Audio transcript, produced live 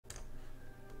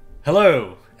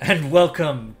Hello and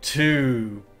welcome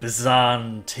to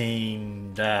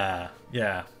Byzantine.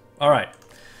 Yeah. All right.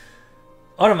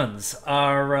 Ottomans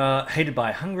are hated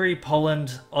by Hungary,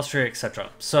 Poland, Austria,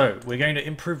 etc. So we're going to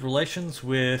improve relations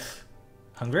with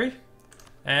Hungary,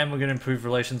 and we're going to improve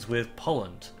relations with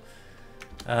Poland.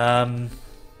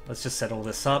 Let's just set all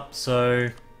this up. So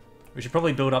we should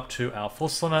probably build up to our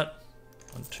force limit.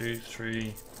 1, 2,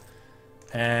 3,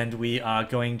 and we are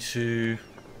going to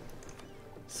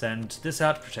send this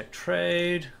out to protect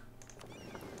trade.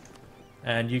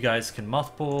 And you guys can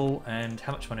mothball. And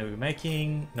how much money are we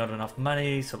making? Not enough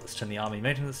money, so let's turn the army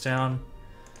maintenance down.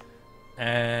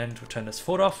 And we'll turn this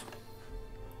fort off.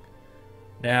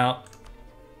 Now,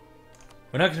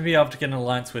 we're not going to be able to get an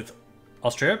alliance with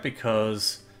Austria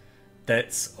because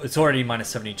it's already minus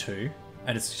 72.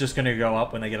 And it's just going to go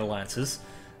up when they get alliances.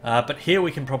 But here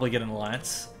we can probably get an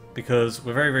alliance because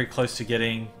we're very, very close to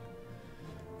getting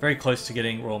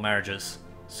royal marriages.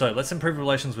 So let's improve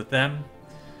relations with them.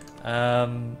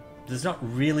 There's not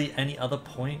really any other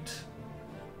point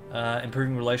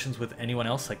improving relations with anyone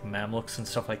else, like Mamluks and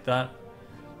stuff like that,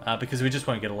 because we just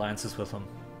won't get alliances with them.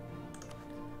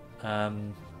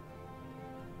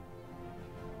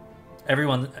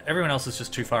 Everyone else is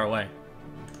just too far away.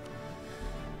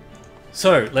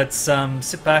 So let's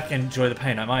sit back and enjoy the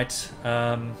pain. I might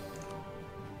not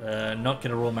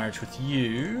get a royal marriage with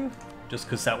you, just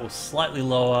because that will slightly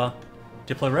lower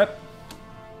Diplo rep.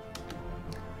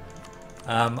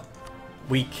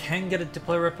 We can get a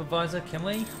Diplo rep advisor, can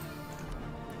we?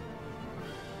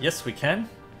 Yes, we can.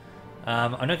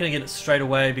 I'm not going to get it straight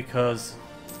away because,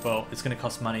 well, it's going to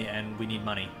cost money and we need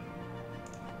money.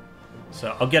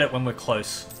 So I'll get it when we're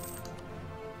close.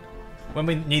 When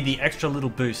we need the extra little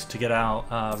boost to get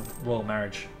our royal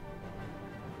marriage.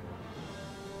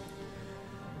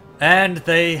 And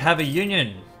they have a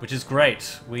union, which is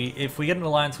great. If we get an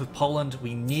alliance with Poland,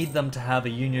 we need them to have a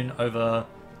union over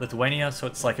Lithuania, so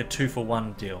it's like a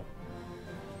 2-for-1 deal.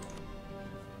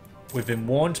 We've been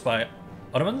warned by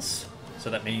Ottomans,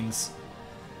 so that means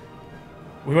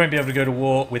we won't be able to go to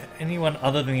war with anyone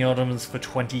other than the Ottomans for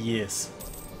 20 years.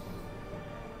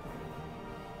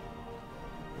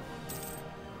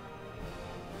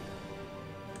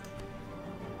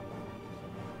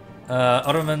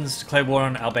 Ottomans declare war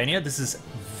on Albania. This is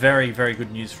very, very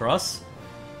good news for us.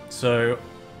 So,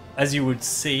 as you would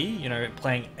see, you know,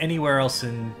 playing anywhere else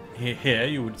in here,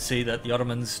 you would see that the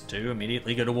Ottomans do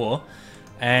immediately go to war.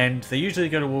 And they usually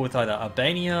go to war with either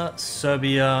Albania,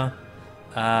 Serbia,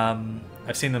 I've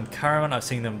seen them Karaman, I've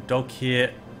seen them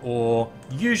Dolkir, or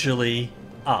usually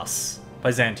us,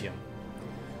 Byzantium.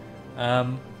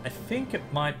 I think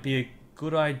it might be a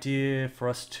good idea for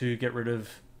us to get rid of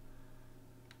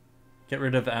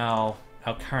our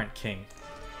current king.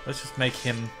 Let's just make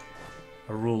him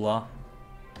a ruler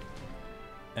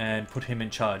and put him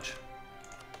in charge.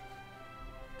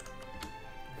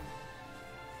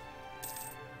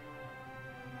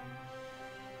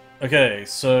 Okay,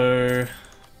 so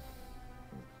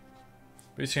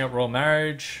boosting up royal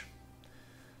marriage.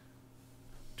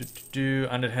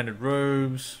 Underhanded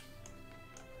robes.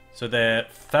 So they're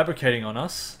fabricating on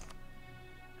us.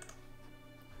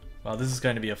 Well, this is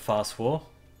going to be a fast war.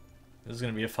 This is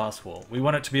going to be a fast war. We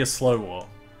want it to be a slow war.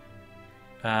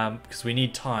 Because we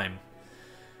need time.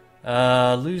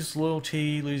 Lose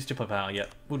loyalty, lose diplo power.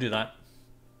 Yep, we'll do that.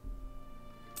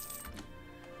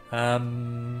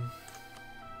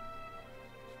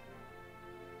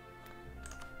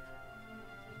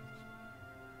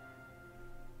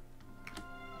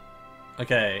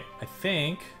 Okay, I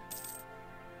think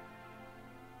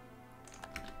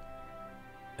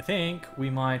we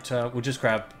might, we'll just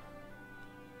grab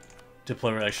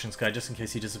Diplo Relations guy just in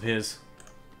case he disappears.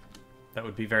 That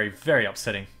would be very, very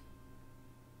upsetting.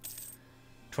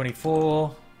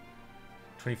 24.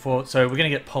 So we're going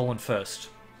to get Poland first.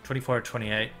 24 or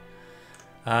 28.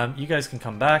 You guys can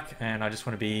come back, and I just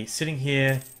want to be sitting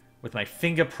here with my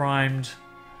finger primed.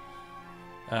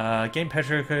 Gain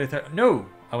Petro... No!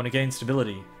 I want to gain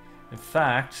stability. In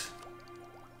fact...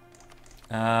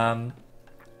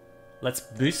 let's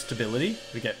boost stability.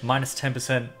 We get minus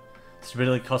 10%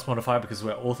 stability cost modifier because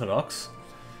we're Orthodox.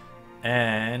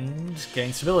 And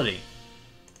gain stability.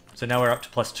 So now we're up to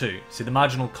 +2. See, the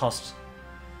marginal cost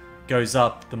goes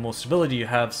up the more stability you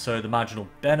have, so the marginal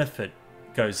benefit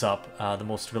goes up the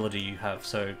more stability you have.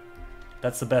 So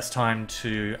that's the best time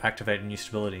to activate a new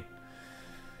stability.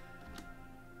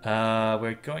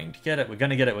 We're going to get it. We're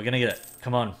going to get it. We're going to get it.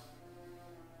 Come on.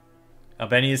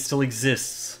 Albania still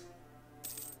exists.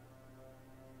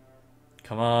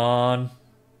 Come on.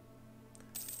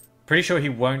 Pretty sure he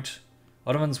won't.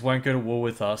 Ottomans won't go to war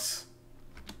with us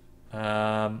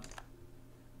Actually,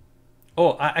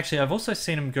 I've also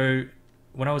seen him go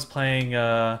when I was playing.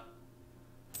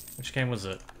 Which game was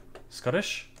it?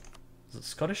 Scottish? Was it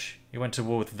Scottish? He went to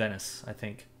war with Venice, I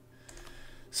think.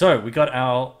 So we got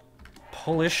our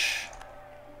Polish.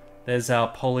 There's our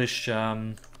Polish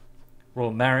royal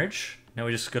marriage. Now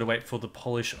we just got to wait for the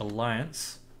Polish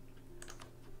alliance.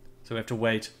 So we have to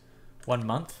wait 1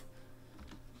 month.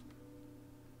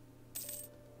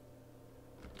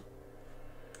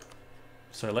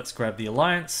 So let's grab the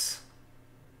alliance.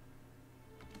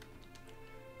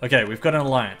 Okay, we've got an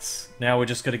alliance. Now we're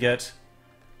just going to get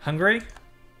Hungary.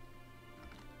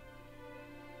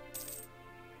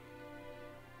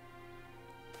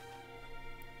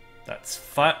 That's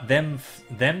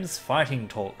them's fighting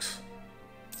talks.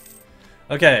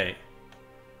 Okay.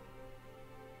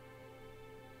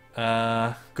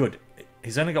 Good.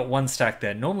 He's only got 1 stack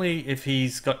there. Normally, if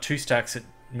he's got 2 stacks, it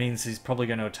means he's probably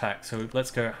going to attack. So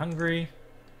let's go Hungary.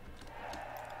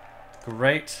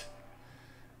 Great.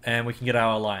 And we can get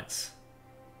our alliance.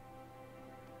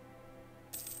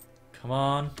 Come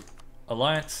on.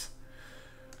 Alliance.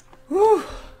 Whew.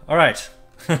 Alright.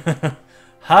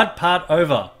 Hard part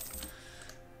over.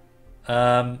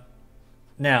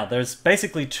 Now, there's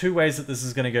basically 2 ways that this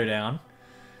is going to go down.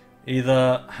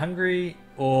 Either Hungary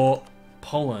or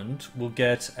Poland will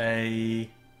get a...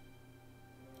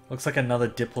 Looks like another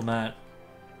diplomat.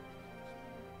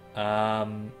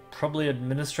 Probably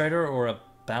administrator or a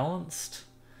balanced.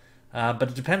 But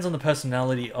it depends on the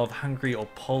personality of Hungary or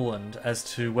Poland as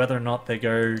to whether or not they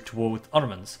go to war with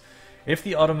Ottomans. If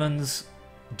the Ottomans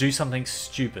do something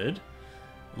stupid,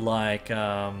 like,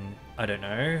 I don't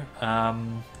know,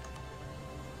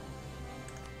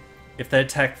 if they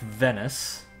attack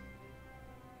Venice,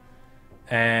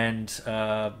 and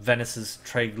Venice's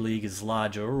trade league is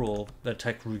larger, or they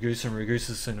attack Ragusa and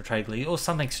Ragusa's in a trade league, or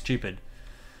something stupid,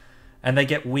 and they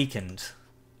get weakened,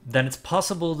 then it's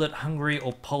possible that Hungary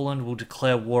or Poland will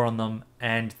declare war on them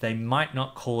and they might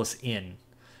not call us in.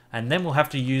 And then we'll have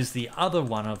to use the other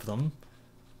one of them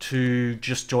to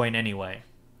just join anyway.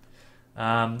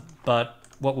 But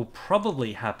what will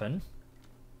probably happen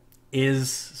is,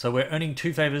 so we're earning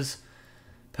 2 favors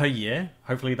per year.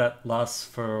 Hopefully that lasts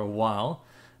for a while.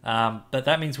 But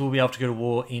that means we'll be able to go to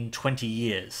war in 20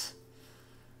 years.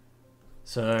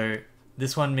 So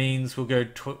this one means we'll go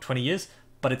 20 years.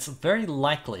 But it's very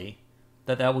likely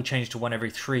that that will change to 1 every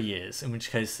 3 years, in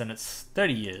which case then it's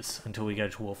 30 years until we go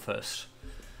to war first.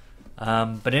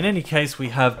 But in any case, we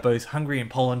have both Hungary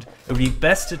and Poland. It would be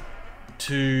best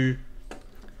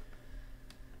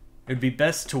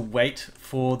to wait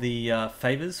for the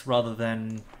favors rather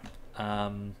than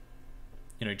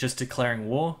just declaring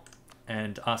war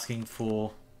and asking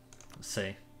for, let's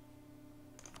see,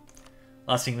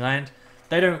 asking land.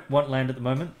 They don't want land at the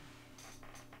moment.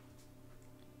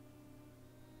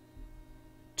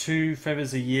 2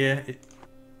 favors a year.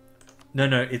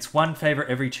 No, it's 1 favor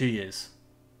every 2 years.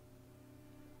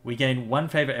 We gain 1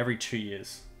 favor every 2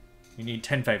 years. You need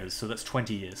 10 favors, so that's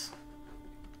 20 years.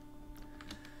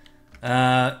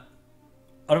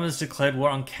 Ottomans declared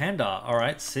war on Kandar.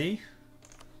 Alright, see?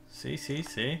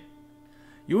 See.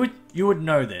 You would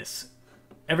know this.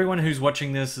 Everyone who's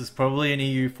watching this is probably an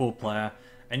EU4 player,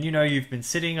 and you've been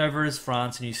sitting over as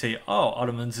France and you see, oh,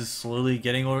 Ottomans is slowly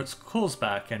getting all its cores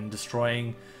back and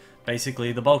destroying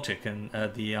basically the Baltic and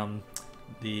the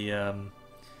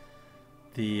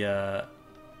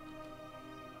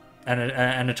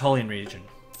Anatolian region.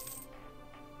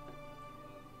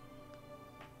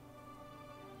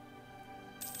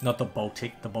 Not the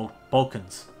Baltic, the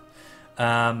Balkans.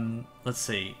 Let's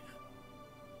see.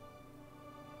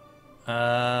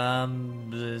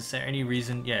 Is there any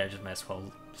reason? Yeah, just might as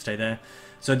well stay there.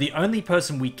 So the only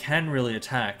person we can really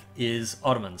attack is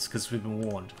Ottomans, because we've been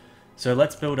warned. So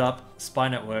let's build up spy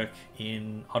network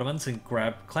in Ottomans and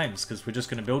grab claims, because we're just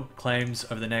going to build claims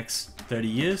over the next 30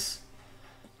 years.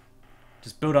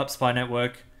 Just build up spy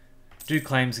network, do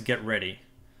claims, and get ready.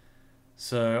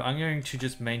 So I'm going to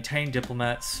just maintain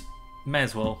diplomats. May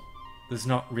as well. There's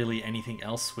not really anything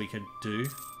else we could do.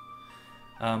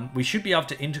 We should be able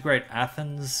to integrate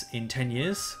Athens in 10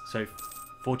 years, so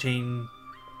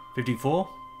 1454.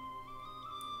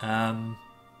 I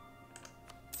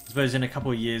suppose in a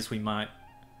couple of years we might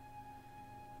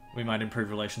improve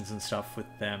relations and stuff with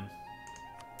them.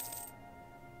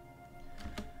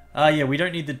 Yeah, we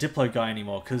don't need the Diplo guy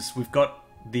anymore because we've got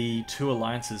the 2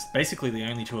 alliances, basically the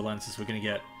only 2 alliances we're going to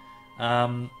get.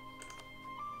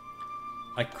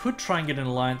 I could try and get an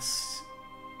alliance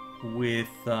with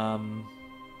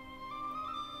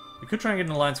we could try and get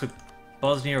an alliance with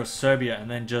Bosnia or Serbia and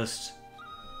then just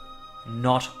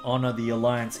not honor the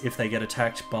alliance if they get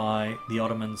attacked by the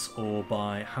Ottomans or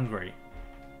by Hungary.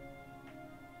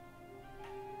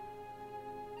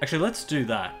 Actually, let's do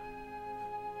that.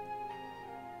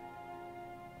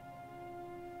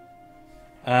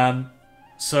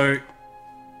 So,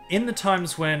 in the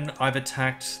times when I've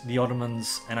attacked the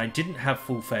Ottomans and I didn't have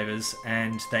full favors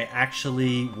and they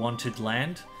actually wanted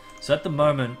land, so at the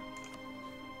moment,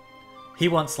 he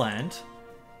wants land,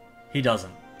 he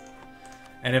doesn't.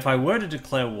 And if I were to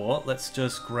declare war, let's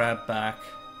just grab back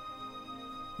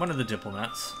one of the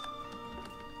diplomats.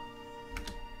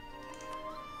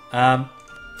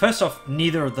 First off,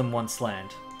 neither of them wants land.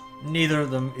 Neither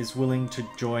of them is willing to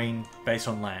join based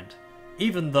on land.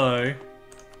 Even though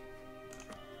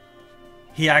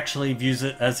he actually views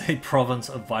it as a province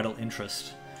of vital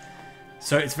interest.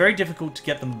 So it's very difficult to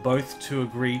get them both to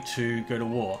agree to go to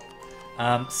war.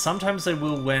 Sometimes they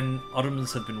will when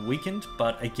Ottomans have been weakened,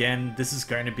 but again, this is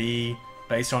going to be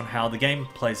based on how the game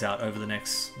plays out over the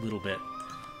next little bit.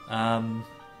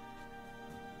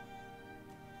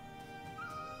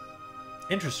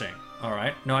 Interesting.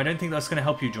 Alright. No, I don't think that's going to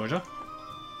help you, Georgia.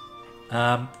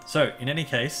 So, in any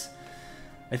case,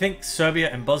 I think Serbia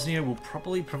and Bosnia will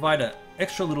probably provide an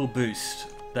extra little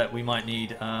boost that we might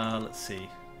need. Let's see.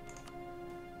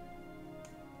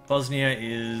 Bosnia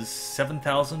is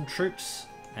 7,000 troops,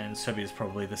 and Serbia is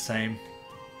probably the same.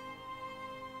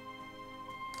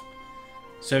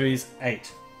 Serbia's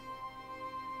 8.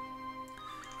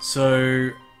 So,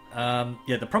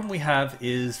 yeah, the problem we have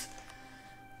is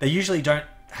they usually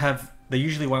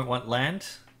won't want land,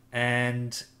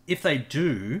 and if they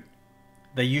do,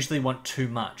 they usually want too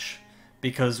much,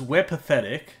 because we're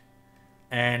pathetic,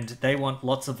 and they want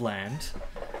lots of land,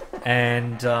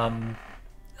 and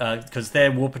because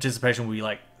their war participation will be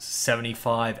like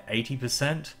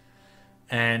 75-80%,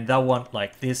 and they'll want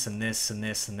like this and this and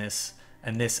this and this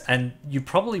and this, and you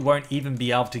probably won't even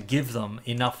be able to give them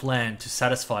enough land to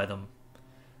satisfy them.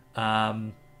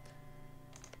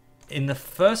 In the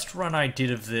first run I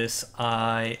did of this,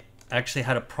 I actually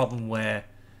had a problem where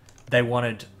they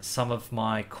wanted some of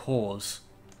my cores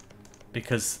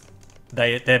because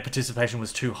their participation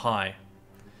was too high.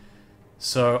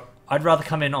 So I'd rather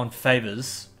come in on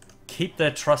favors, keep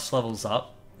their trust levels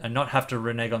up, and not have to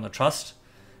renege on the trust,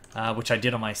 which I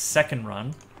did on my second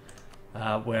run,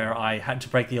 where I had to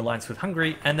break the alliance with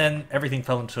Hungary, and then everything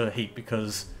fell into a heap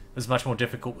because it was much more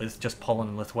difficult with just Poland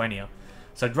and Lithuania.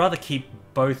 So I'd rather keep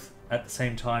both at the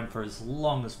same time for as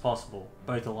long as possible,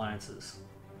 both alliances.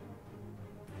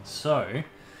 So,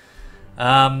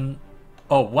 oh,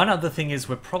 one other thing is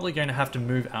we're probably going to have to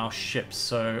move our ships.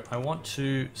 So I want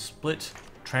to split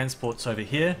transports over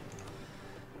here,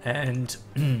 and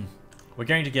we're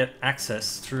going to get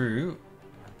access through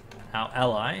our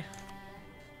ally.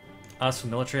 Ask for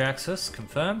military access,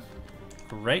 confirm.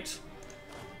 Great.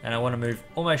 And I want to move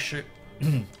all my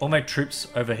all my troops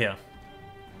over here.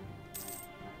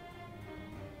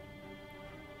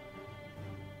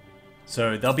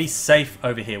 So they'll be safe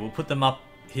over here. We'll put them up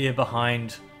here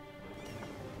behind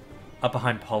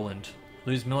Poland.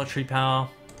 Lose military power.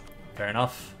 Fair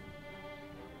enough.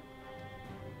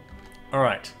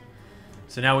 Alright.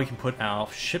 So now we can put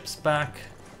our ships back.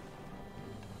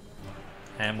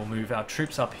 And we'll move our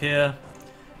troops up here.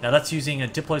 Now that's using a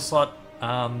Diplo slot.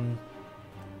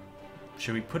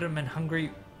 Should we put them in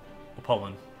Hungary or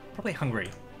Poland? Probably Hungary.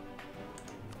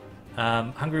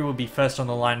 Hungary will be first on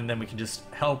the line, and then we can just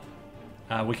help.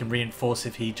 We can reinforce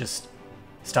if he just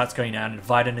starts going down and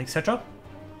Vidin, etc.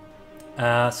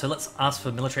 So let's ask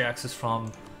for military access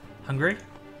from Hungary.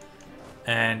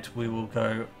 And we will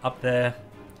go up there.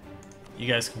 You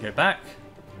guys can go back.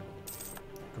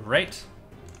 Great.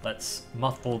 Let's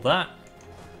mothball that.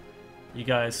 You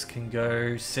guys can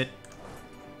go sit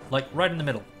like right in the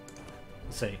middle.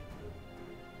 Let's see.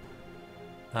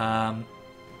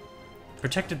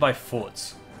 Protected by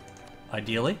forts,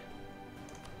 ideally.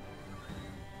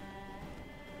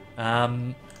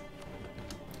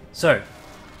 So,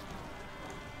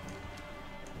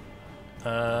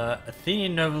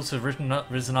 Athenian nobles have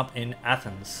risen up in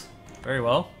Athens. Very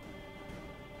well.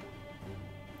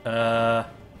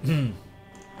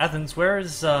 Athens,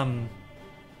 where's your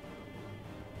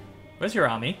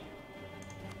army?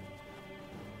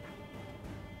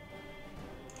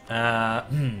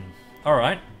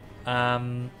 Alright.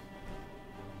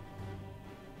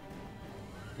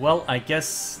 Well, I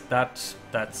guess that's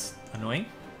annoying.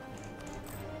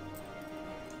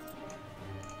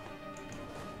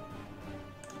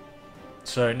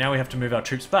 So now we have to move our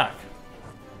troops back.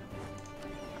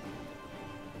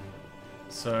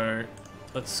 So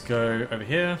let's go over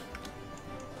here.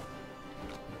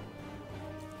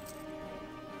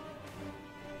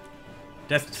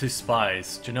 Death to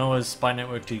spies. Genoa's spy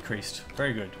network decreased.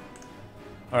 Very good.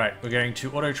 Alright, we're going to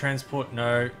auto-transport.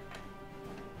 No.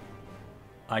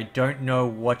 I don't know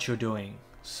what you're doing.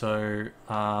 So,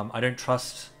 I don't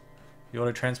trust the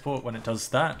auto-transport when it does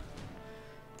that.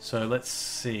 So, let's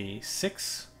see.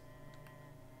 6.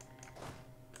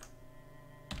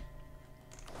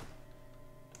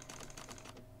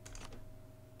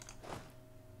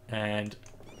 And...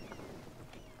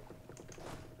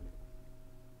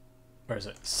 where is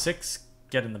it? 6.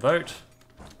 Get in the boat.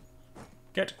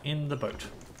 Get in the boat.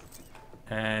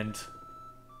 And...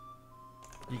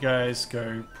 you guys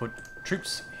go put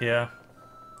troops here.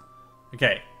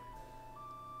 Okay.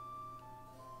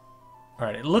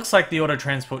 Alright, it looks like the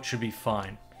auto-transport should be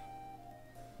fine.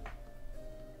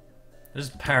 This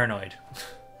is paranoid.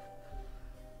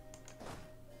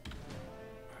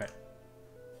 Alright.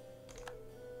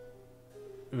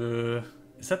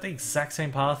 Is that the exact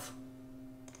same path?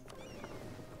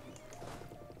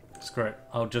 Screw it.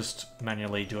 I'll just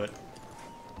manually do it.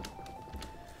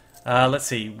 Let's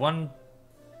see. 1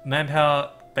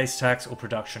 manpower, base tax, or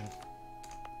production.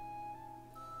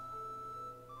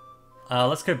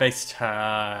 Let's go base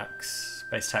tax.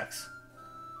 Base tax.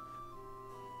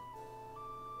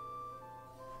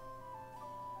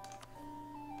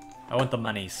 I want the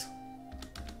monies.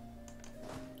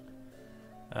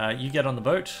 You get on the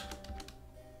boat.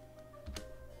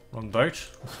 Wrong boat.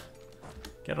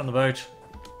 Get on the boat.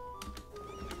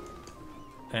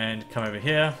 And come over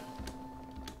here.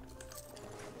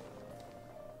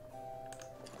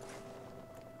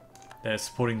 They're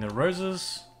supporting the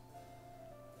roses.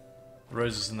 The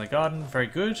roses in the garden, very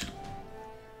good.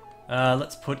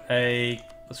 Let's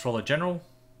roll a general.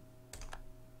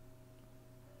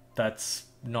 That's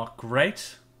not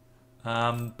great.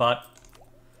 But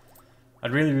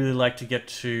I'd really like to get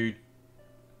to...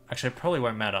 actually, it probably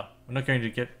won't matter. We're not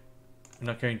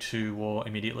going to war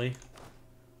immediately.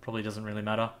 Probably doesn't really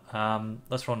matter.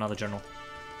 Let's roll another general.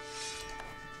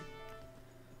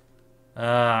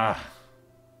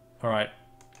 Alright.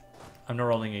 I'm not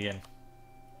rolling again.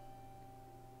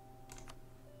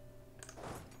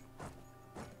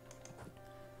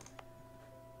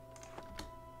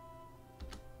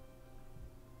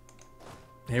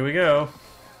 Here we go.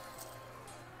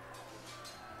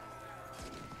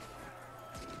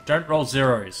 Don't roll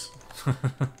zeros.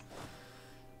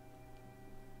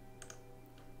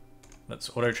 Let's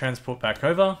auto-transport back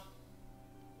over.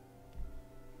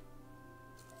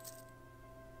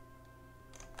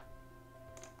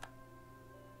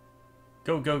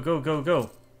 Go, go, go, go,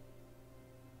 go.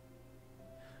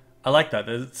 I like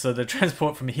that. So the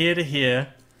transport from here to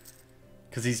here,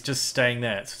 because he's just staying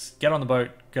there. So just get on the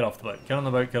boat, get off the boat. Get on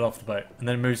the boat, get off the boat. And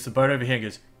then moves the boat over here and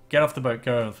goes, get off the boat,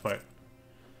 go off the boat.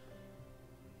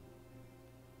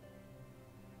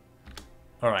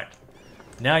 Alright.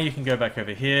 Now you can go back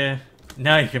over here.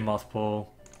 Now you can mothball.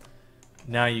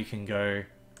 Now you can go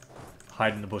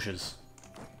hide in the bushes.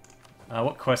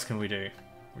 What quest can we do?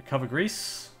 Recover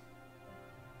Greece.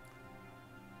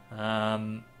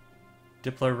 Diplo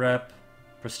rep.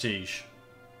 Prestige.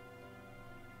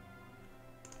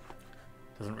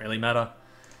 Doesn't really matter.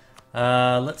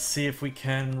 Let's see if we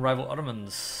can rival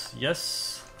Ottomans.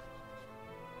 Yes.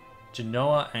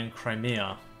 Genoa and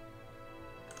Crimea.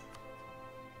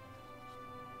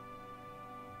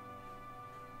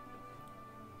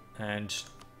 And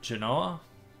Genoa,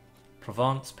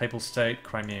 Provence, Papal State,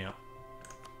 Crimea.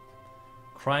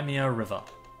 Crimea River.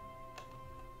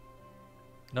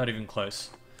 Not even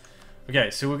close. Okay,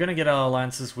 so we're going to get our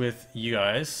alliances with you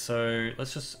guys. So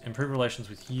let's just improve relations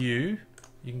with you.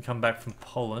 You can come back from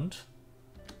Poland.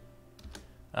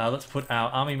 Let's put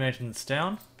our army maintenance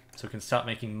down so we can start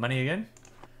making money again.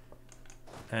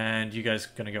 And you guys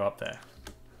are going to go up there.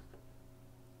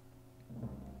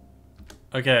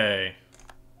 Okay.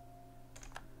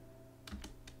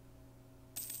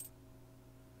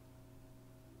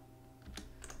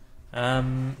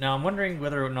 Now I'm wondering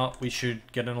whether or not we should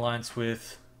get an alliance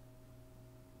with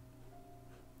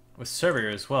Serbia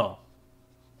as well.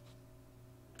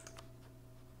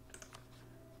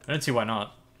 I don't see why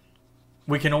not.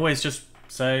 We can always just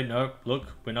say, no, look,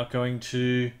 we're not going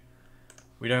to...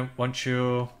 we don't want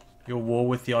your war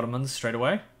with the Ottomans straight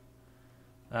away.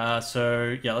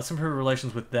 So, yeah, let's improve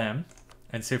relations with them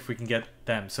and see if we can get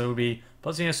them. So it will be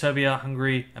Bosnia, Serbia,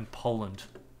 Hungary, and Poland.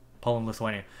 Poland,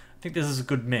 Lithuania. I think this is a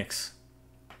good mix.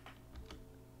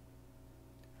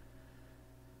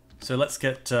 So let's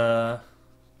get...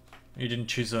 you didn't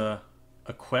choose a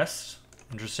quest.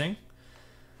 Interesting.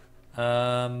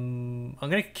 I'm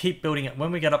going to keep building it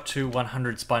when we get up to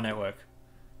 100 spy network.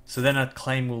 So then a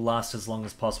claim will last as long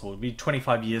as possible. It'll be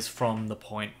 25 years from the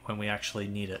point when we actually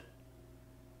need it.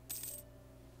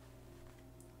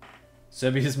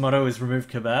 Serbia's motto is remove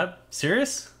kebab.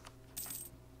 Serious?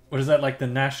 What is that, like the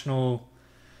national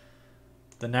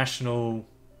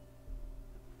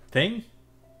thing?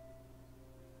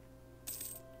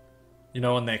 You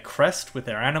know, on their crest with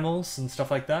their animals and stuff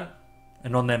like that?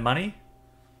 And on their money?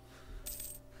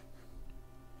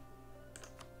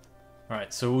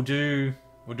 Alright, so we'll do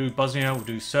Bosnia, we'll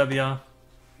do Serbia.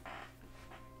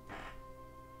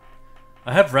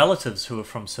 I have relatives who are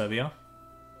from Serbia.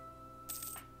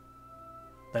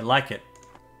 They like it.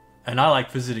 And I like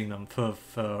visiting them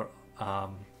for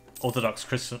Orthodox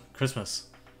Christmas.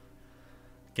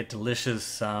 Get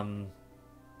delicious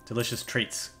delicious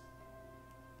treats.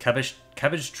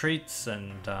 Cabbage treats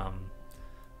and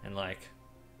like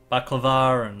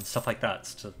baklava and stuff like that.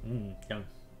 It's just, yum.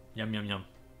 Yum, yum, yum.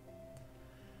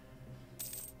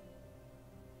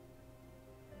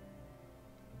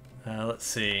 Let's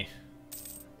see.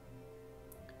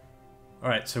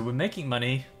 Alright, so we're making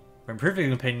money. We're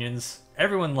improving opinions.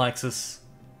 Everyone likes us.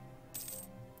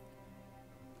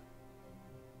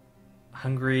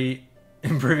 Hungary.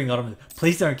 Improving Ottoman.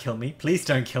 Please don't kill me. Please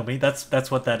don't kill me.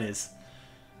 That's what that is.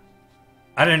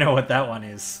 I don't know what that one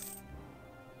is.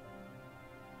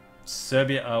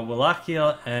 Serbia,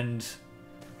 Wallachia and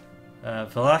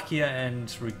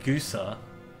Ragusa.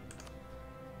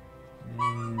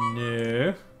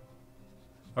 No.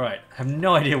 Alright, I have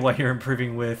no idea why you're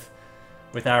improving with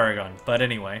Aragon, but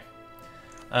anyway.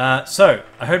 So,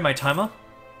 I heard my timer.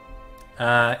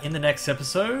 In the next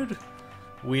episode,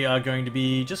 we are going to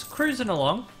be just cruising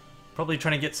along. Probably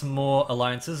trying to get some more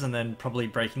alliances and then probably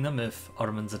breaking them if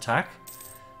Ottomans attack.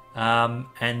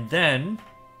 And then,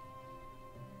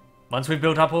 once we've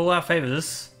built up all our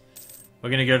favours, we're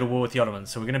going to go to war with the Ottomans.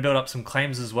 So we're going to build up some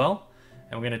claims as well.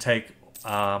 And we're going to take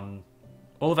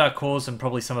all of our cores and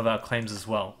probably some of our claims as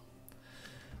well.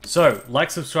 So,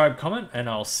 like, subscribe, comment, and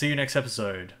I'll see you next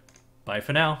episode. Bye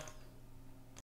for now.